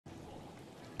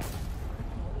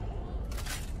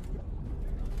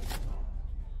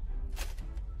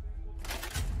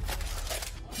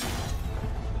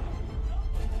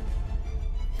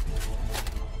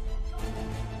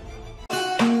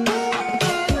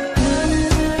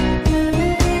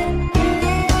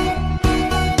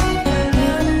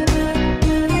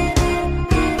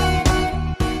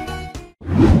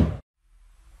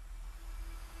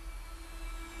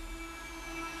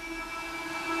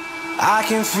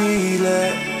can feel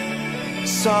it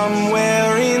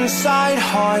somewhere inside,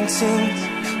 haunting.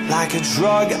 Like a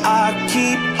drug I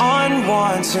keep on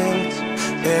wanting.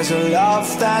 There's a love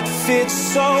that fits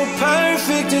so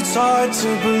perfect, it's hard to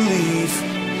believe.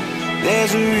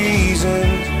 There's a reason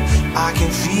I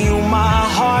can feel my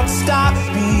heart stop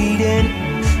beating,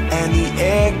 and the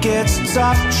air gets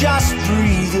tough just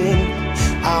breathing.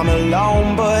 I'm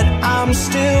alone but I'm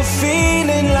still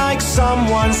feeling like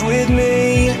someone's with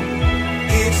me.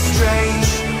 It's strange,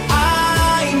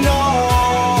 I know,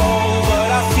 but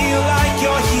I feel like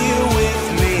you're here with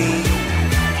me.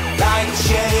 Like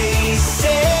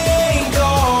chasing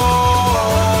ghosts,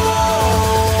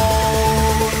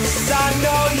 I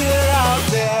know you're out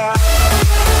there.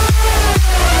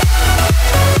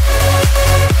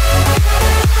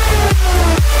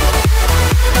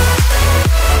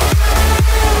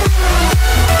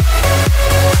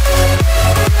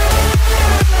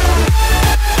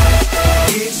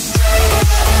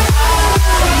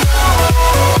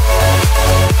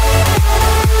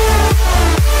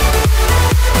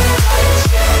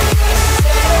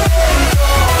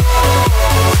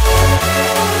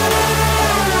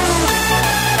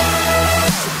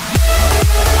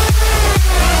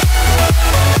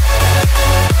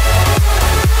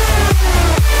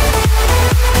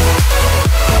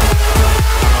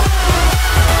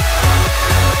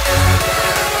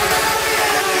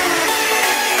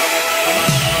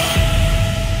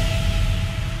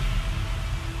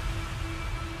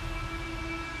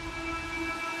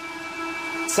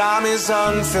 Time is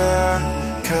unfair,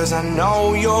 'cause I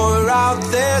know you're out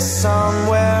there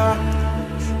somewhere,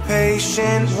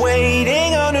 patient,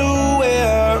 waiting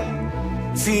unaware,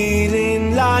 feeling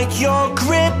like your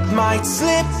grip might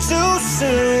slip too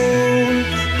soon.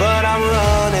 But I'm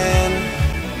running,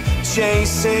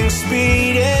 chasing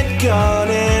speed and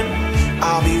gunning.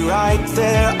 I'll be right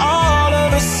there all of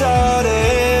a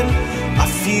sudden. I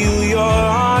feel your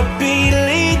heartbeat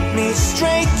lead me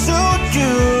straight to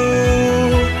you.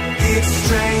 It's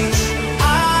strange,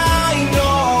 I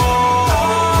know,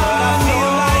 but I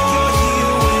feel like you're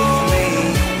here with me.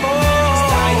 It's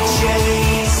like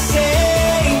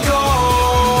chasing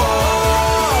ghosts,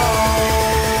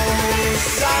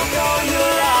 I know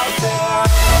you're out there.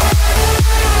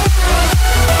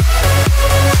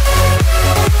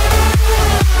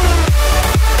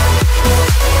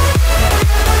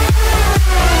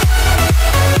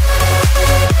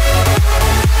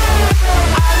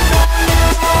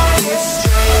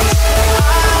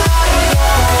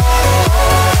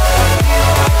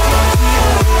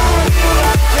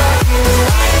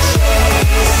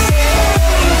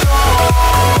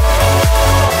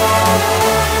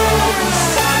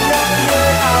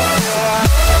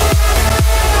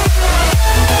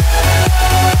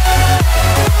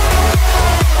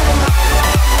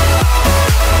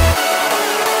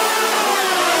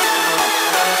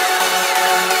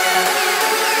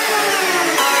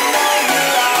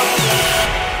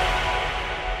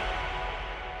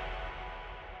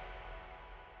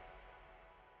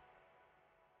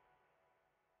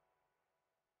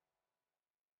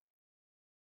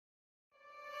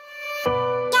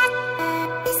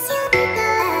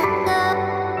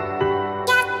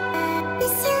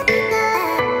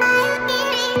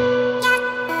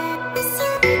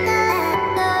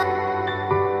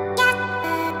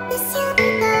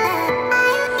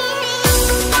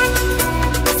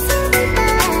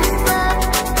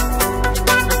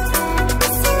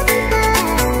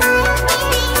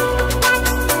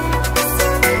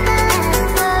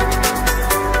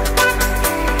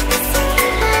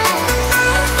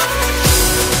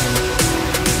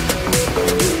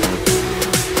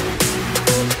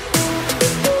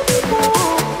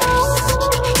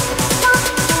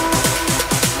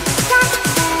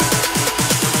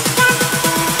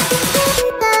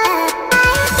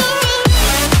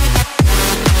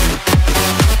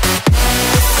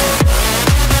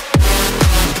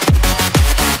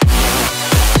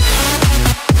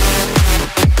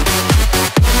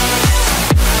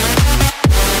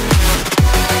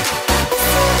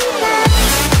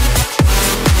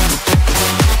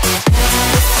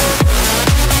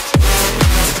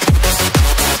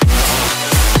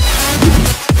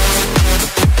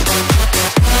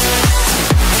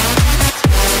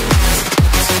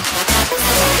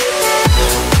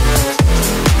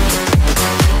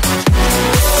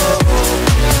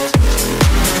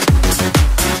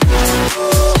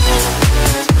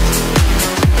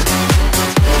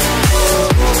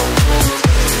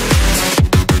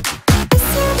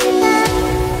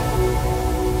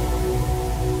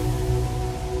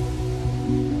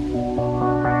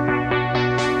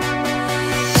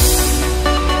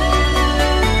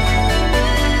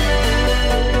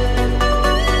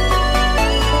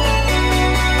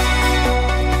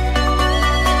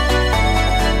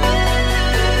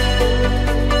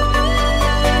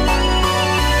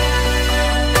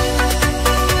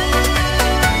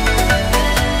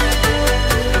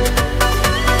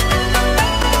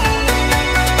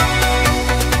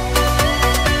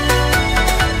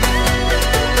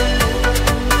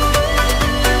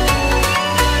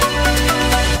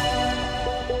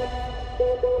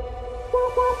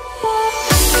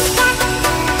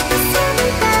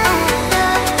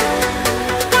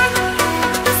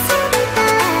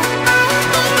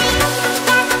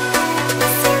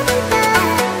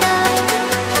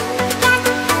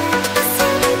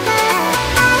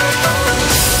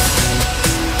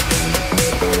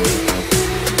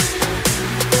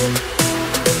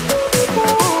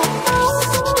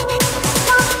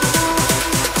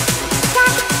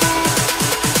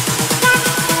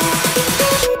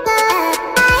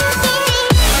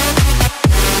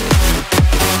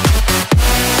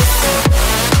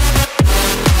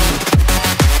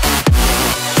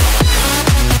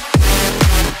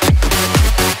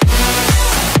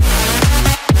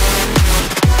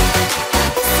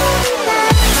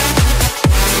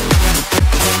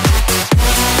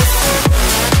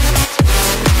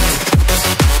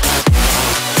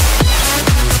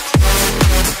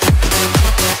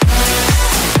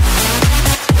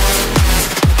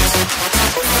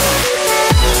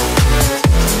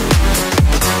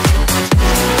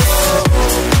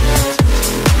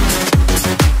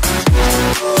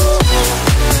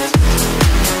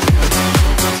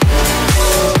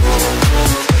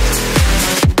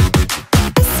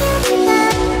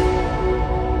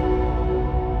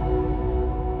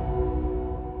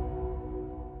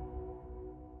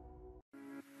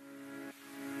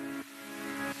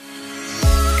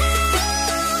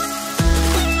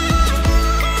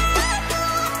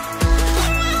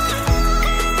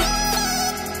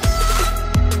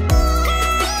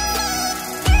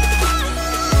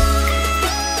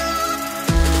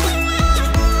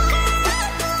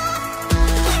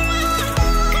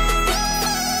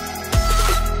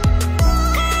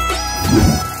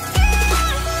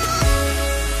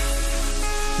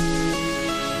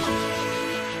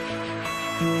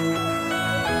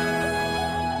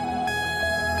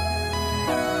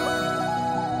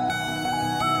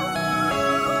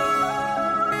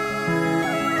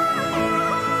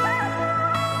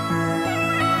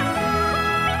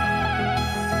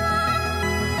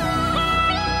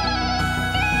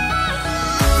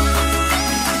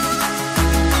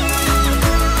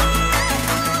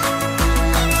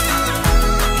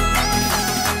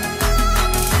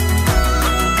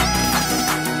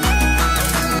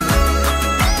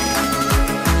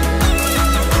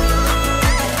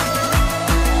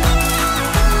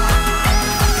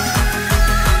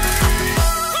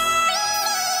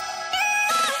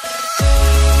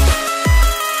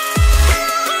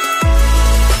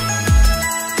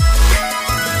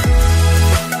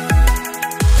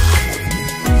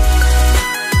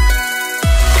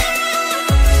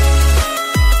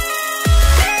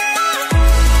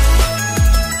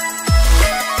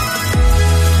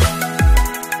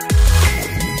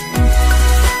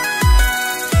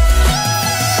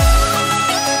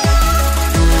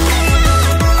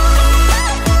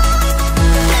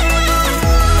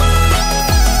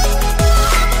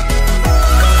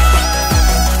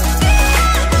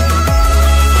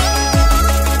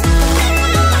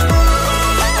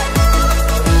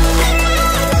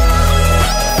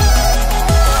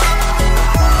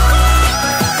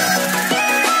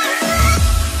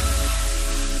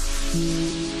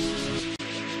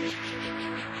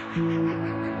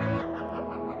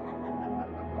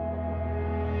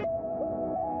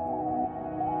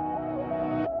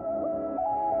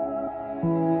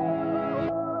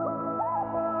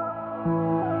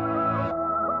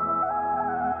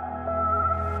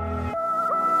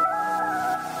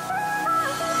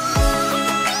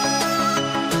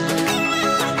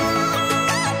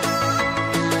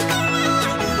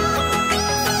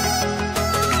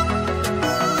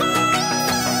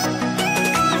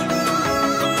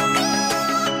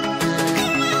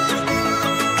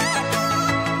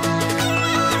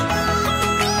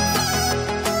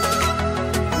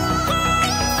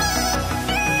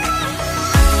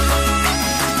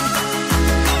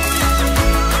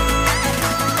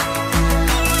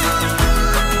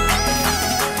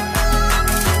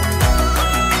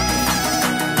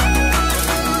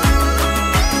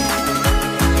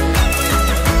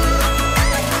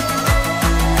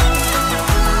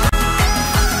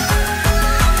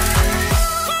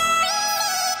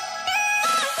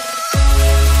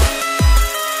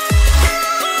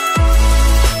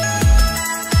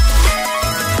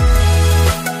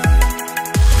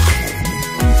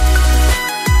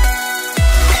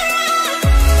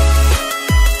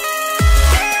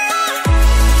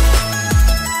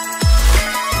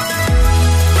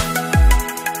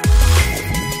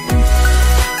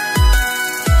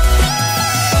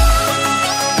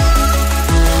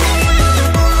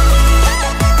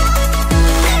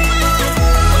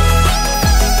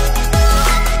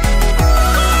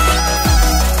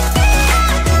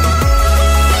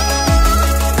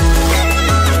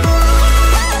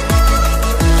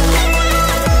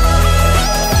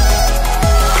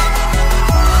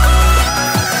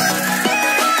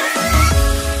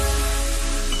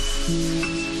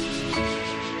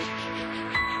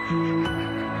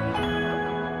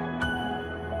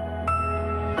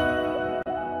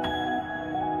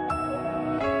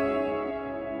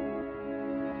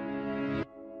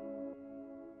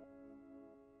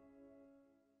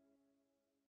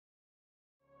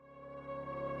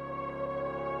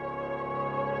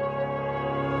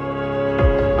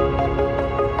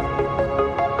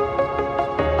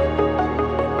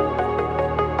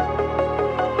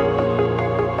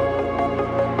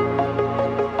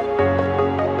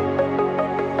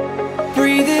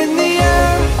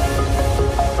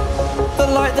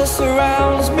 that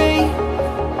surrounds me.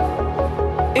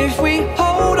 If we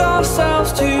hold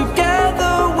ourselves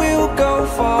together, we'll go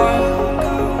far.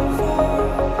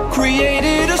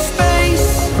 Created a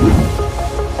space.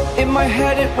 In my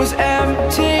head it was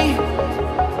empty,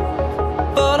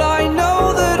 but I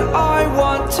know that I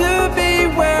want to be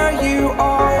where you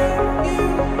are.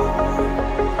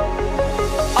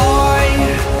 I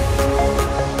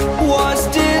was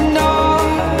denied.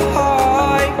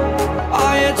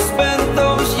 I had spent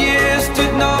those years,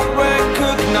 did not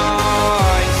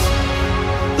recognize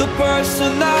the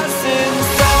person that's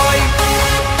inside.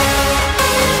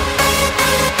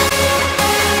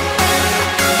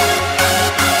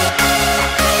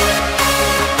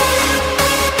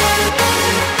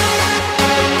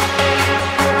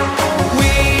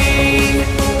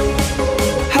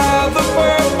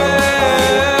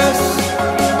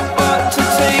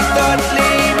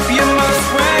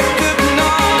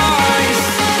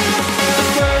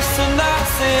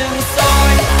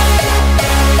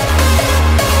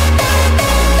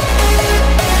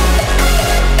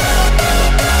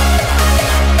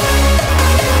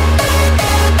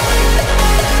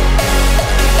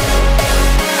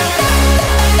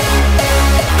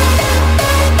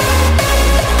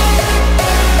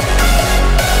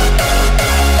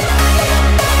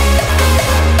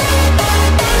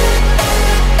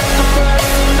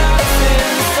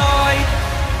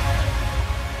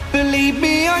 Believe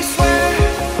me, I swear,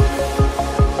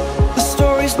 the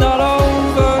story's not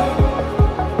over.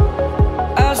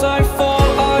 As I fall,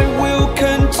 I will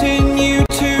continue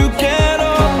to get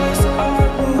up.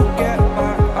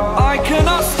 I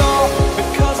cannot stop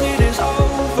because it is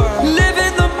over. Live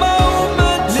in the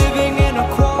moment, living in a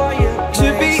quiet place. To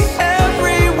be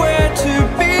everywhere, to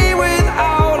be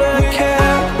without a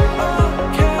care.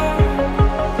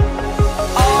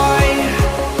 I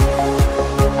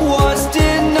was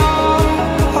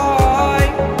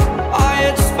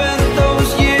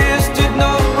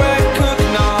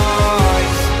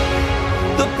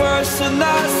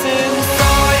that's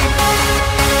inside.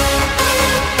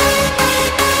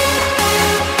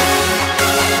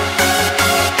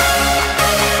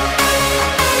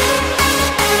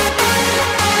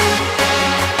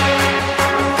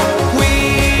 We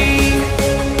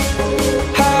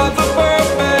have a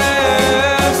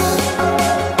purpose,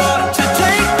 but to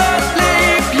take that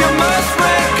leap you must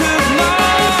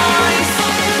recognize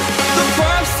the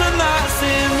person that's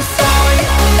inside.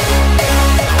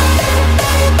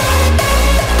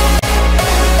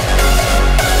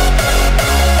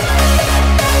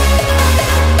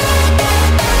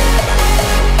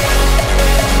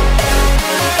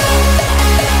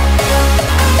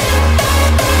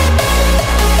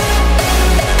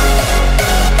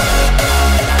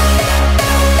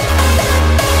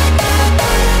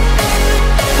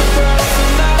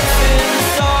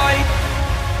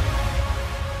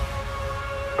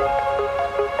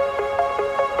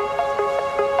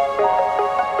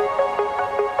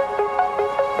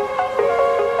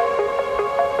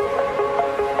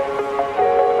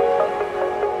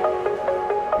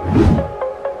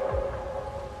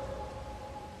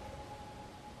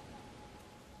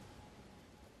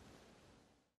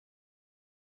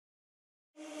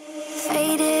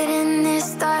 Faded in this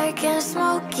dark and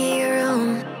smoky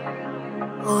room,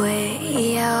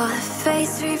 way out,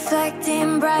 face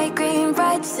reflecting bright green,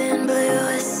 brights and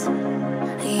blues.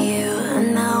 You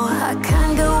know I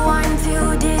can't go on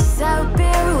to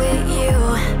disappear with you,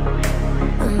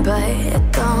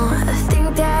 but don't think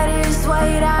that is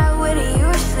what I would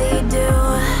usually do.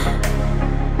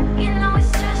 You know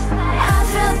it's just like I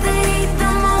felt the heat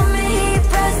the moment he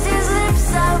pressed his lips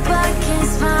up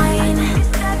against mine.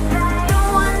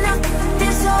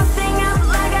 Thing up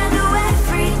like I do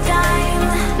every time.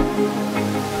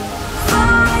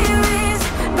 Fire is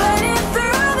burning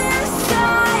through this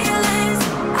silence.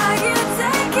 I can't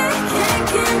take it, can't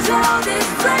control this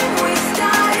flame we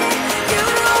started. You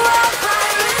know I'm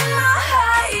fire in my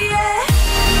heart, yeah.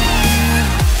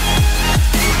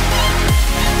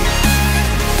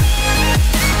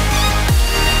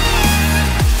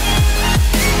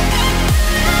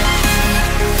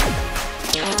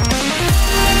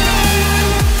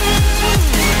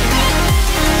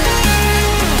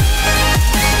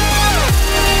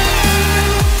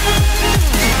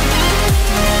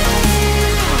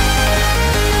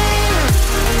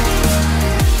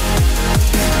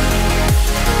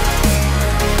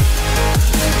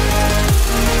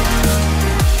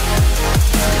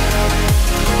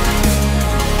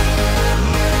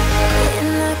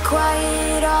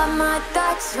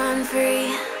 Run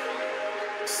free,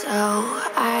 so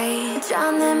I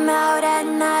drown them out at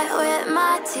night with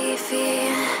my TV.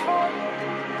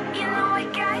 You know I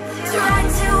got Try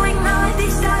to ignore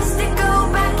these thoughts that go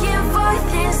back and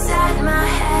forth inside my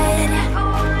head.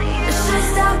 Should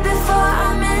stop before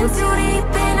I'm in too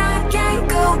deep and I can't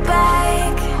go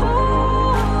back.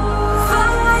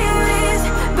 Fire is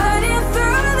burning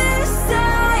through this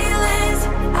silence.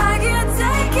 I can't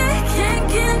take it, can't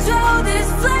control this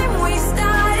flame we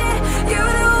started.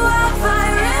 You're the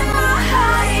wildfire in my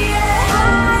heart, yeah.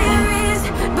 Fire is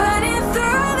burning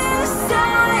through this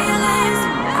silence.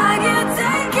 I can't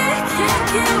take it, can't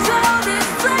control this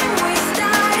flame we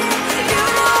started.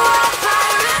 You're the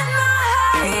wildfire in my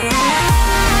heart, yeah.